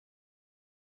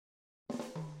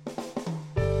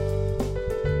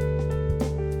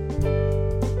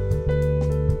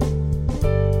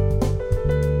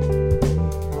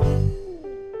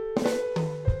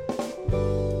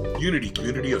Unity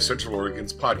Community of Central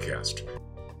Oregon's podcast.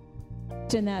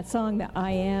 In that song, that I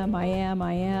am,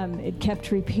 it kept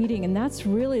repeating, and that's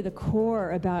really the core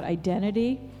about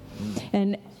identity.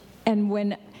 And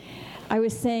when I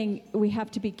was saying we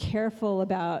have to be careful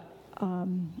about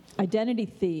identity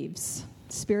thieves,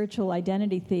 spiritual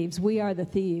identity thieves, we are the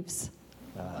thieves.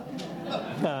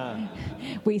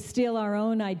 We steal our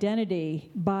own identity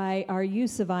by our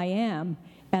use of I am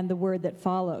and the word that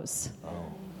follows.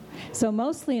 So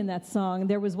mostly in that song,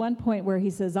 there was one point where he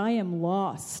says, I am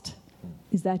lost.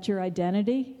 Is that your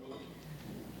identity?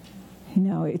 You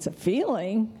know, it's a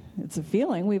feeling. It's a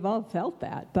feeling. We've all felt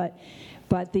that.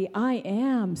 But the I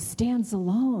am stands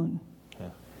alone. Yeah.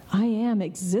 I am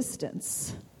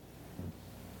existence.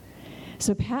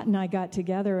 So Pat and I got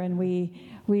together and we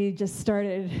just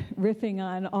started riffing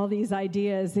on all these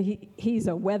ideas. He's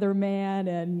a weatherman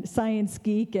and science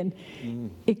geek, and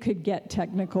it could get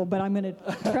technical, but I'm going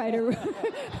to try to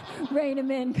rein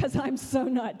him in because I'm so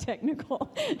not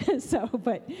technical.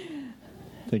 But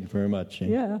thank you very much, Shane.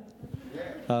 Yeah.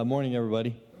 Morning,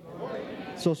 everybody. Morning.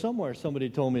 So somewhere somebody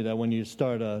told me that when you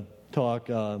start a talk,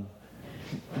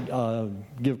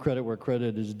 give credit where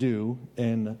credit is due.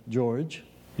 And George,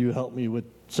 you helped me with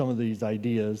some of these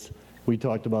ideas. We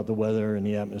talked about the weather and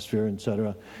the atmosphere, et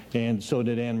cetera. And so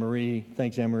did Anne-Marie.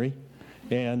 Thanks, Anne-Marie.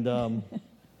 And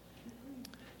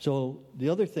so the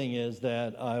other thing is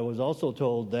that I was also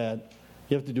told that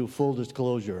you have to do full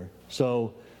disclosure.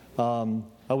 So I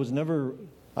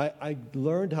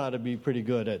learned how to be pretty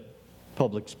good at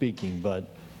public speaking,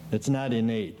 but it's not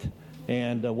innate.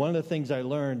 And one of the things I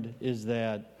learned is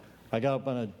that I got up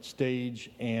on a stage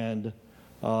and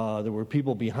there were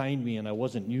people behind me, and I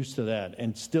wasn't used to that.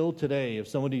 And still today, if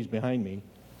somebody's behind me,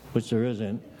 which there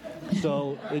isn't,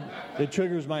 so it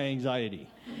triggers my anxiety.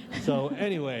 So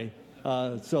anyway,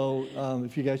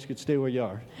 if you guys could stay where you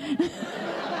are.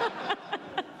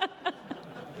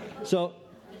 So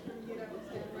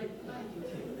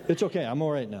it's okay. I'm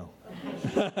all right now.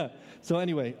 So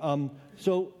anyway,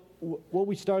 what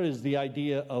we started is the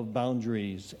idea of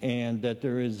boundaries, and that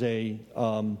there is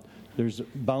there's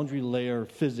boundary layer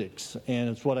physics, and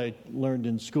it's what I learned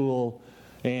in school,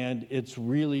 and it's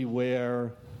really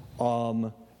where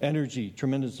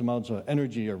tremendous amounts of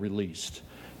energy are released.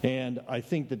 And I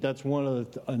think that that's one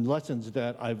of the lessons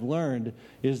that I've learned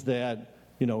is that,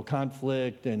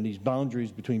 conflict and these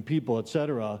boundaries between people, et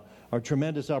cetera, are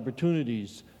tremendous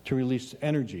opportunities to release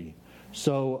energy.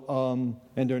 So,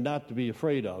 and they're not to be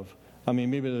afraid of. I mean,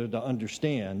 maybe they're to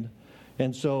understand.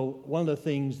 And so one of the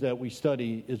things that we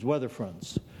study is weather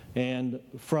fronts. And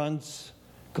fronts,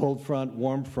 cold front,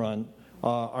 warm front,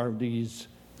 are these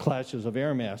clashes of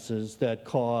air masses that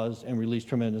cause and release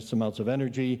tremendous amounts of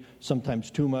energy,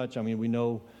 sometimes too much. I mean, we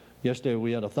know yesterday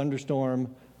we had a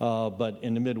thunderstorm, but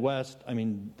in the Midwest, I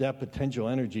mean, that potential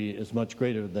energy is much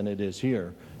greater than it is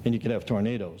here, and you could have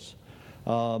tornadoes.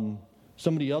 Some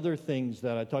of the other things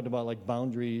that I talked about, like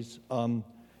boundaries,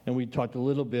 and we talked a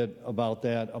little bit about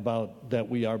that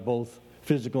we are both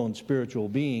physical and spiritual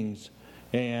beings.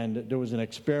 And there was an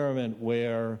experiment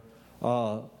where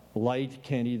light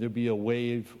can either be a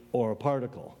wave or a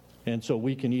particle. And so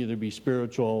we can either be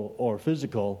spiritual or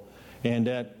physical. And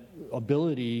that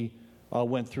ability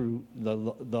went through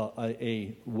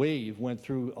a wave went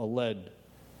through a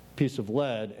piece of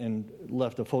lead and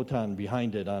left a photon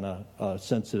behind it on a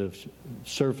sensitive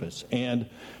surface. And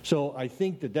so I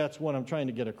think that that's what I'm trying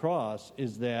to get across,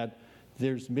 is that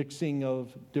there's mixing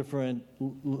of different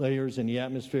layers in the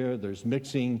atmosphere, there's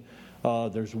mixing,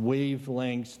 there's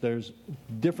wavelengths, there's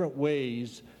different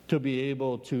ways to be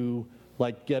able to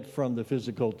get from the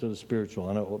physical to the spiritual,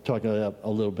 and I'll talk about that a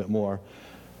little bit more.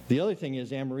 The other thing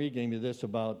is, Anne-Marie gave me this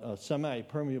about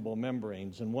semi-permeable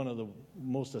membranes, and one of the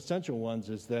most essential ones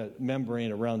is that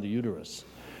membrane around the uterus.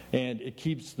 And it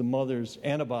keeps the mother's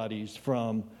antibodies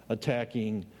from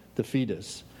attacking the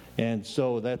fetus. And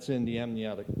so that's in the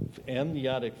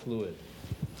amniotic fluid.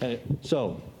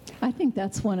 I think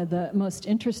that's one of the most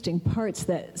interesting parts,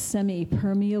 that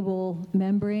semi-permeable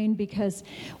membrane, because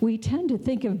we tend to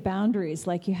think of boundaries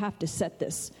like you have to set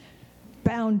this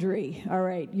boundary. All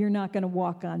right, you're not going to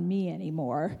walk on me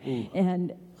anymore.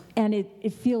 And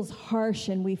it feels harsh,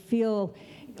 and we feel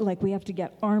like we have to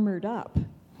get armored up.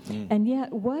 And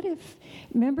yet, what if,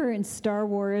 remember in Star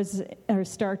Wars or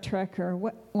Star Trek or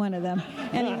one of them,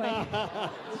 anyway.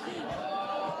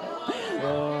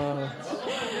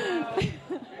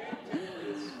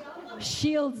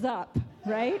 Shields up,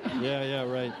 right? Yeah,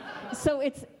 right. So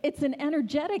it's an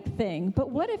energetic thing,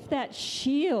 but what if that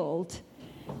shield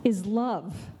is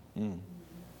love?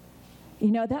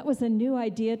 That was a new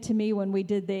idea to me when we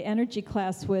did the energy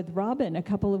class with Robin a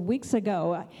couple of weeks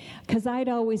ago, because I'd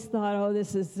always thought, oh,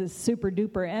 this is this super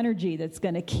duper energy that's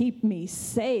going to keep me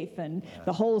safe and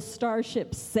the whole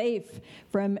starship safe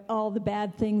from all the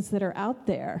bad things that are out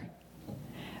there.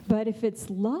 But if it's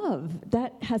love,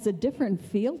 that has a different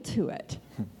feel to it.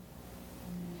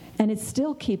 And it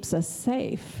still keeps us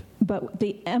safe. But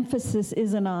the emphasis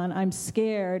isn't on, I'm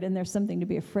scared and there's something to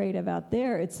be afraid of out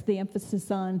there. It's the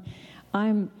emphasis on,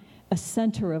 I'm a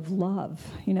center of love.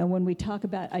 When we talk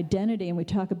about identity and we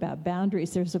talk about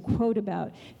boundaries, there's a quote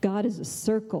about God is a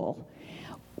circle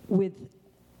with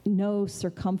no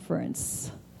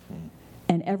circumference,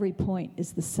 and every point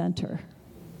is the center.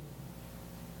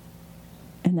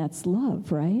 And that's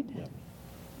love, right? Yeah.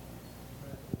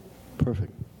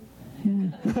 Perfect. Yeah.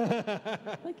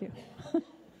 Thank you.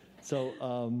 So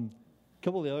a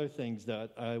couple of the other things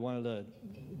that I wanted to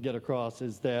get across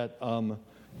is that,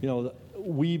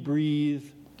 we breathe,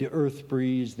 the earth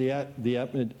breathes, the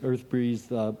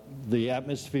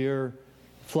atmosphere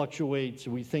fluctuates.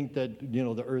 We think that,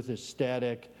 the earth is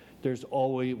static. There's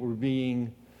always, we're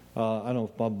being, I don't know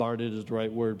if bombarded is the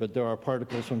right word, but there are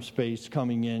particles from space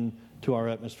coming in to our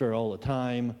atmosphere all the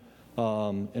time.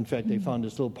 In fact, they found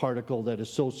this little particle that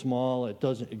is so small it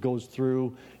goes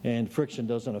through and friction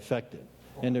doesn't affect it.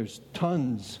 And there's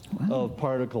tons of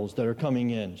particles that are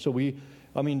coming in. So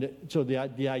the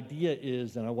idea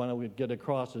is, and I want to get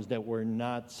across, is that we're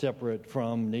not separate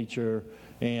from nature.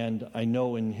 And I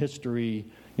know in history,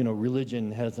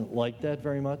 religion hasn't liked that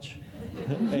very much.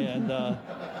 And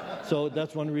so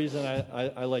that's one reason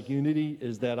I like unity,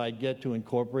 is that I get to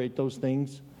incorporate those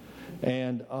things.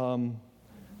 And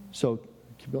so,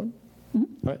 keep going?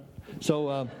 Mm-hmm. All right. So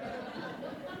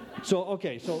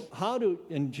how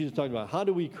and she's talking about, how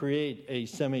do we create a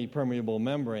semi-permeable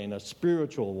membrane, a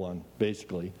spiritual one,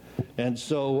 basically? And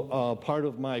so part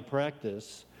of my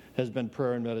practice has been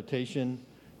prayer and meditation,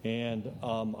 and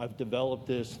I've developed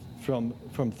this from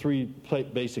three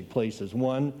basic places.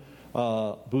 One,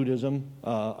 Buddhism.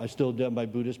 I still do my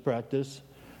Buddhist practice,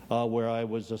 where I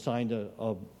was assigned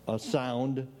a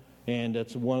sound. And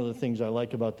that's one of the things I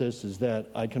like about this, is that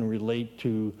I can relate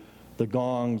to the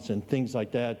gongs and things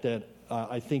like that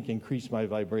I think increase my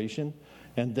vibration.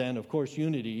 And then, of course,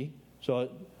 unity. So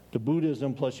the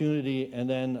Buddhism plus unity, and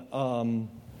then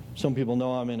some people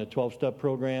know I'm in a 12-step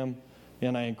program,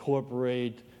 and I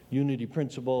incorporate unity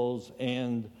principles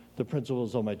and the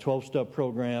principles of my 12-step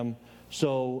program.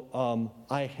 So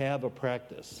I have a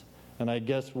practice. And I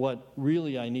guess what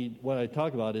I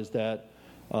talk about is that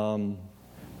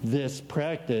this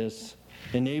practice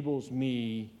enables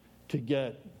me to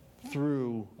get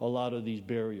through a lot of these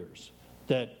barriers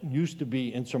that used to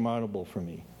be insurmountable for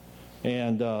me.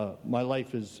 And my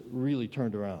life is really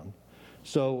turned around.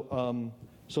 So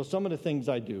some of the things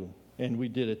I do, and we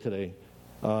did it today,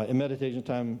 in meditation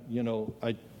time,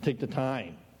 I take the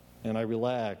time and I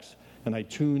relax and I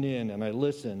tune in and I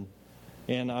listen.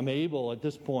 And I'm able at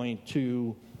this point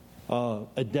to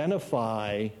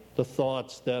identify the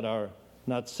thoughts that are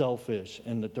not selfish,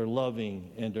 and that they're loving,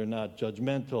 and they're not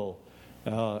judgmental.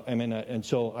 And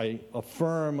so I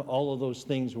affirm all of those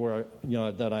things where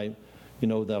that I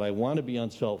want to be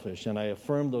unselfish, and I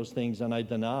affirm those things, and I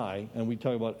deny. And we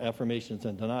talk about affirmations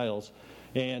and denials.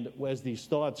 And as these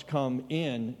thoughts come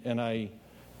in, and I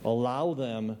allow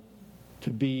them to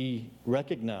be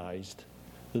recognized,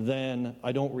 then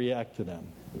I don't react to them,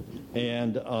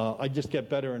 and I just get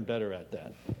better and better at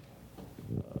that.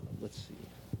 Let's see.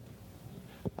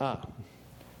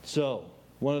 So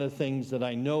one of the things that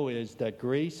I know is that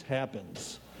grace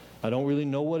happens. I don't really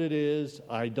know what it is.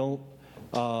 I don't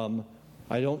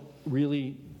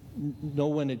really know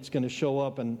when it's going to show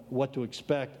up and what to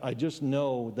expect. I just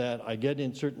know that I get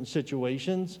in certain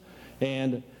situations,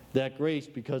 and that grace,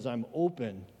 because I'm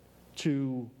open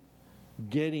to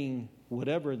getting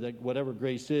whatever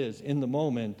grace is in the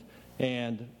moment,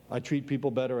 and I treat people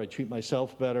better, I treat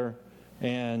myself better,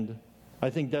 and I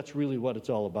think that's really what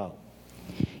it's all about.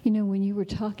 When you were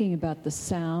talking about the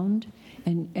sound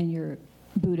and your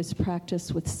Buddhist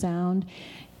practice with sound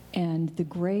and the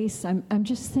grace, I'm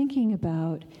just thinking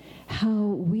about how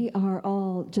we are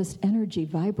all just energy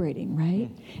vibrating, right?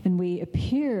 Mm-hmm. And we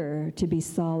appear to be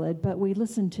solid, but we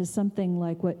listen to something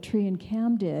like what Tree and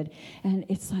Cam did, and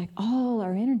it's like all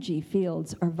our energy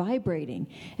fields are vibrating,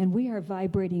 and we are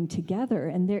vibrating together,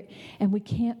 and we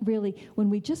can't really, when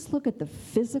we just look at the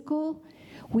physical,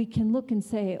 we can look and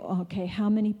say, okay, how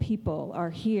many people are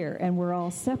here, and we're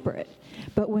all separate.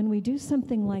 But when we do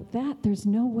something like that, there's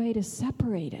no way to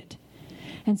separate it.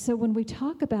 And so when we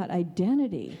talk about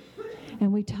identity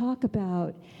and we talk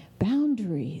about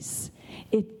boundaries,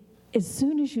 as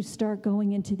soon as you start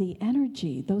going into the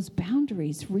energy, those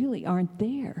boundaries really aren't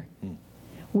there.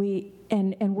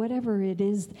 And whatever it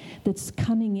is that's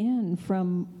coming in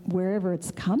from wherever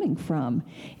it's coming from,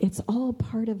 it's all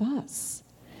part of us.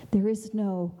 There is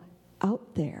no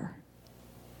out there.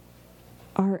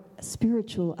 Our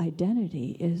spiritual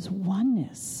identity is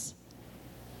oneness.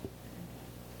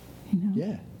 You know?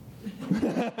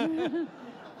 Yeah.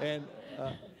 And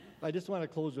I just want to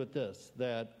close with this,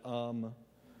 that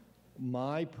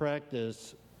my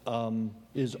practice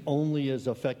is only as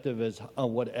effective as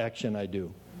what action I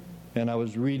do. And I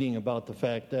was reading about the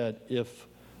fact that if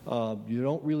you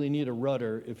don't really need a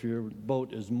rudder if your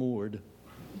boat is moored,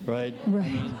 right?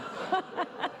 Right.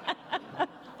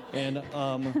 And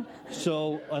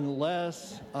so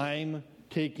unless I'm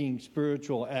taking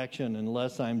spiritual action,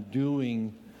 unless I'm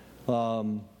doing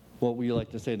what we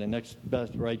like to say, the next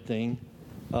best right thing,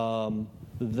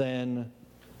 then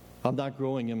I'm not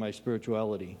growing in my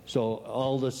spirituality. So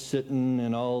all the sitting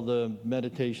and all the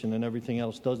meditation and everything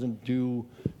else doesn't do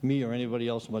me or anybody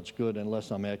else much good unless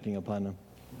I'm acting upon them.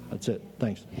 That's it.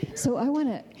 Thanks. So I want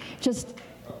to just,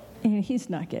 he's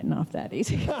not getting off that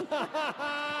easy.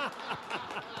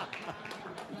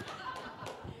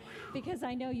 Because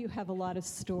I know you have a lot of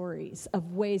stories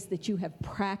of ways that you have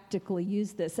practically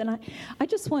used this. And I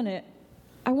just want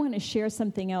to share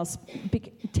something else,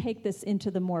 take this into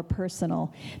the more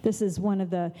personal. This is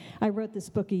I wrote this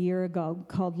book a year ago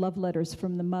called Love Letters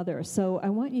from the Mother. So I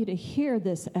want you to hear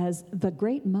this as the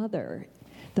great mother,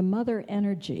 the mother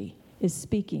energy is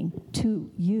speaking to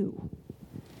you.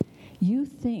 You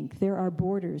think there are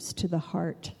borders to the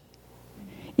heart.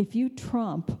 If you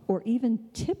trump or even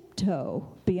tiptoe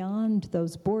beyond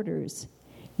those borders,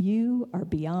 you are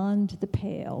beyond the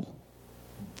pale.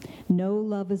 No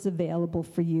love is available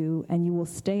for you, and you will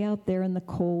stay out there in the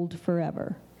cold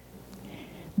forever.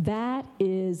 That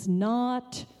is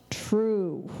not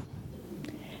true.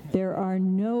 There are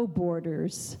no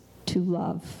borders to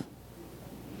love.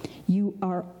 You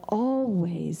are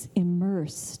always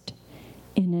immersed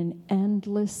in an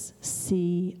endless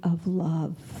sea of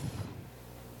love.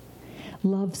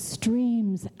 Love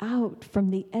streams out from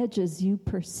the edges you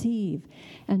perceive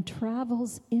and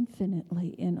travels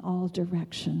infinitely in all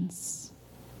directions.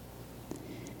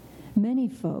 Many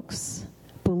folks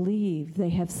believe they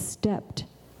have stepped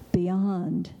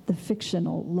beyond the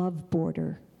fictional love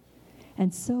border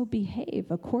and so behave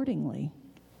accordingly.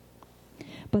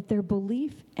 But their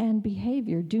belief and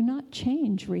behavior do not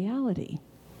change reality.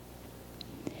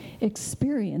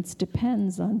 Experience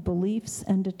depends on beliefs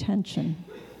and attention.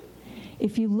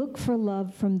 If you look for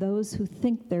love from those who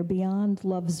think they're beyond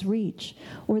love's reach,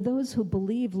 or those who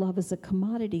believe love is a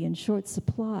commodity in short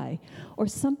supply, or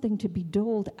something to be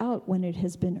doled out when it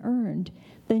has been earned,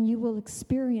 then you will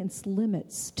experience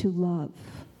limits to love.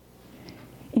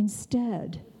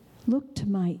 Instead, look to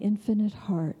my infinite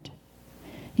heart.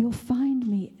 You'll find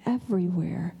me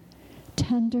everywhere,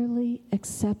 tenderly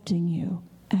accepting you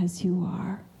as you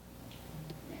are.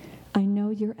 I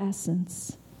know your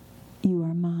essence. You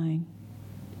are mine.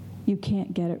 You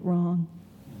can't get it wrong.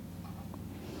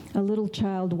 A little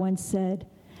child once said,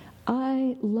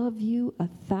 I love you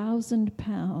 1,000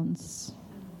 pounds.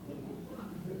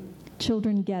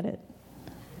 Children get it.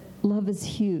 Love is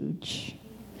huge.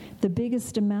 The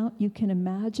biggest amount you can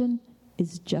imagine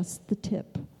is just the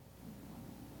tip.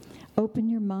 Open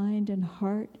your mind and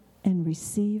heart and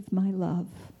receive my love.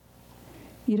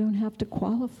 You don't have to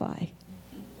qualify.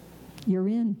 You're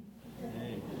in.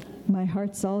 My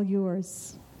heart's all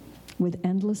yours. With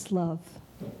endless love,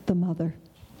 the mother.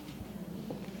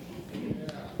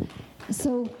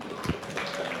 So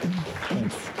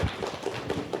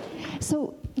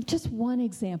just one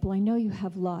example. I know you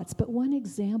have lots, but one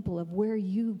example of where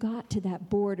you got to that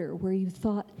border, where you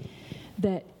thought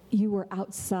that you were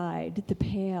outside the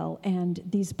pale, and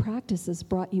these practices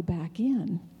brought you back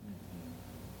in.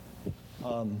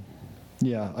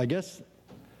 Yeah, I guess,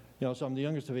 so I'm the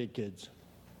youngest of 8 kids.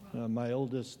 My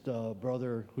oldest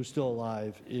brother, who's still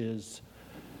alive, is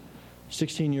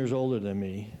 16 years older than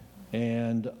me.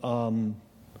 And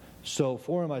so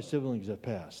 4 of my siblings have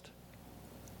passed.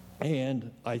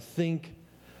 And I think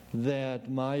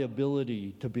that my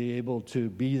ability to be able to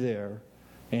be there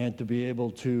and to be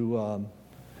able to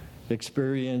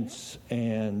experience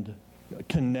and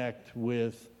connect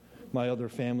with my other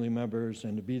family members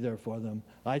and to be there for them,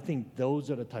 I think those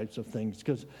are the types of things.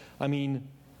 Because,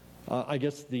 I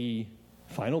guess the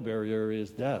final barrier is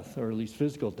death, or at least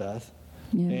physical death.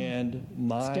 Yeah. And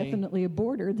it's definitely a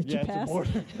border that you pass. It's a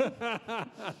border.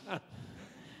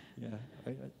 Yeah,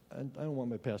 I don't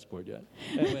want my passport yet.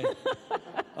 Anyway,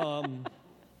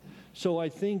 So I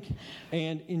think,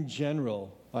 and in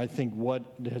general, I think what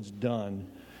it has done,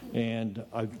 and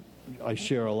I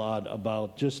share a lot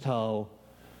about just how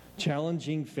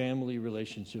challenging family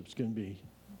relationships can be.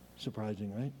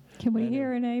 Surprising, right? Can we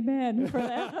hear an amen for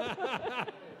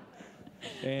that?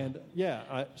 And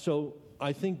yeah, so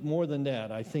I think more than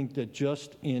that, I think that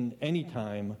just in any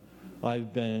time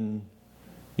I've been,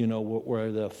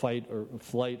 where the fight or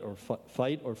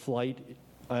flight,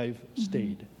 I've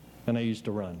stayed, and I used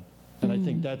to run. And I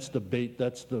think that's the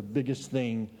biggest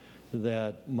thing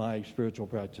that my spiritual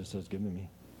practice has given me.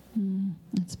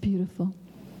 That's beautiful.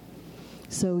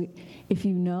 So if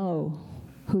you know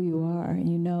who you are, and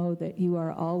you know that you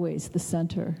are always the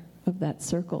center of that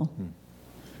circle,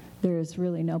 there is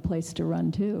really no place to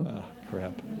run to.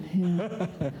 Crap. Yeah.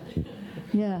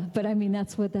 Yeah, but I mean,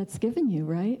 that's what that's given you,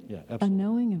 right? Yeah, absolutely. A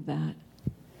knowing of that.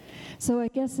 So I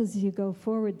guess as you go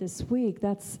forward this week,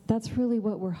 that's really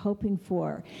what we're hoping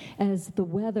for as the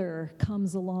weather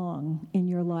comes along in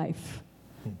your life.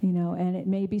 And it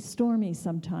may be stormy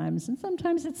sometimes, and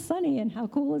sometimes it's sunny, and how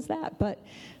cool is that? But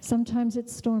sometimes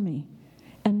it's stormy.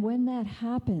 And when that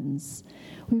happens,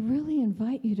 we really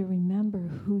invite you to remember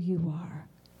who you are,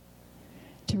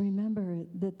 to remember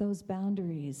that those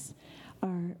boundaries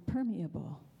are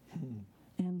permeable,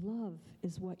 and love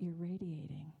is what you're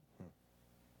radiating.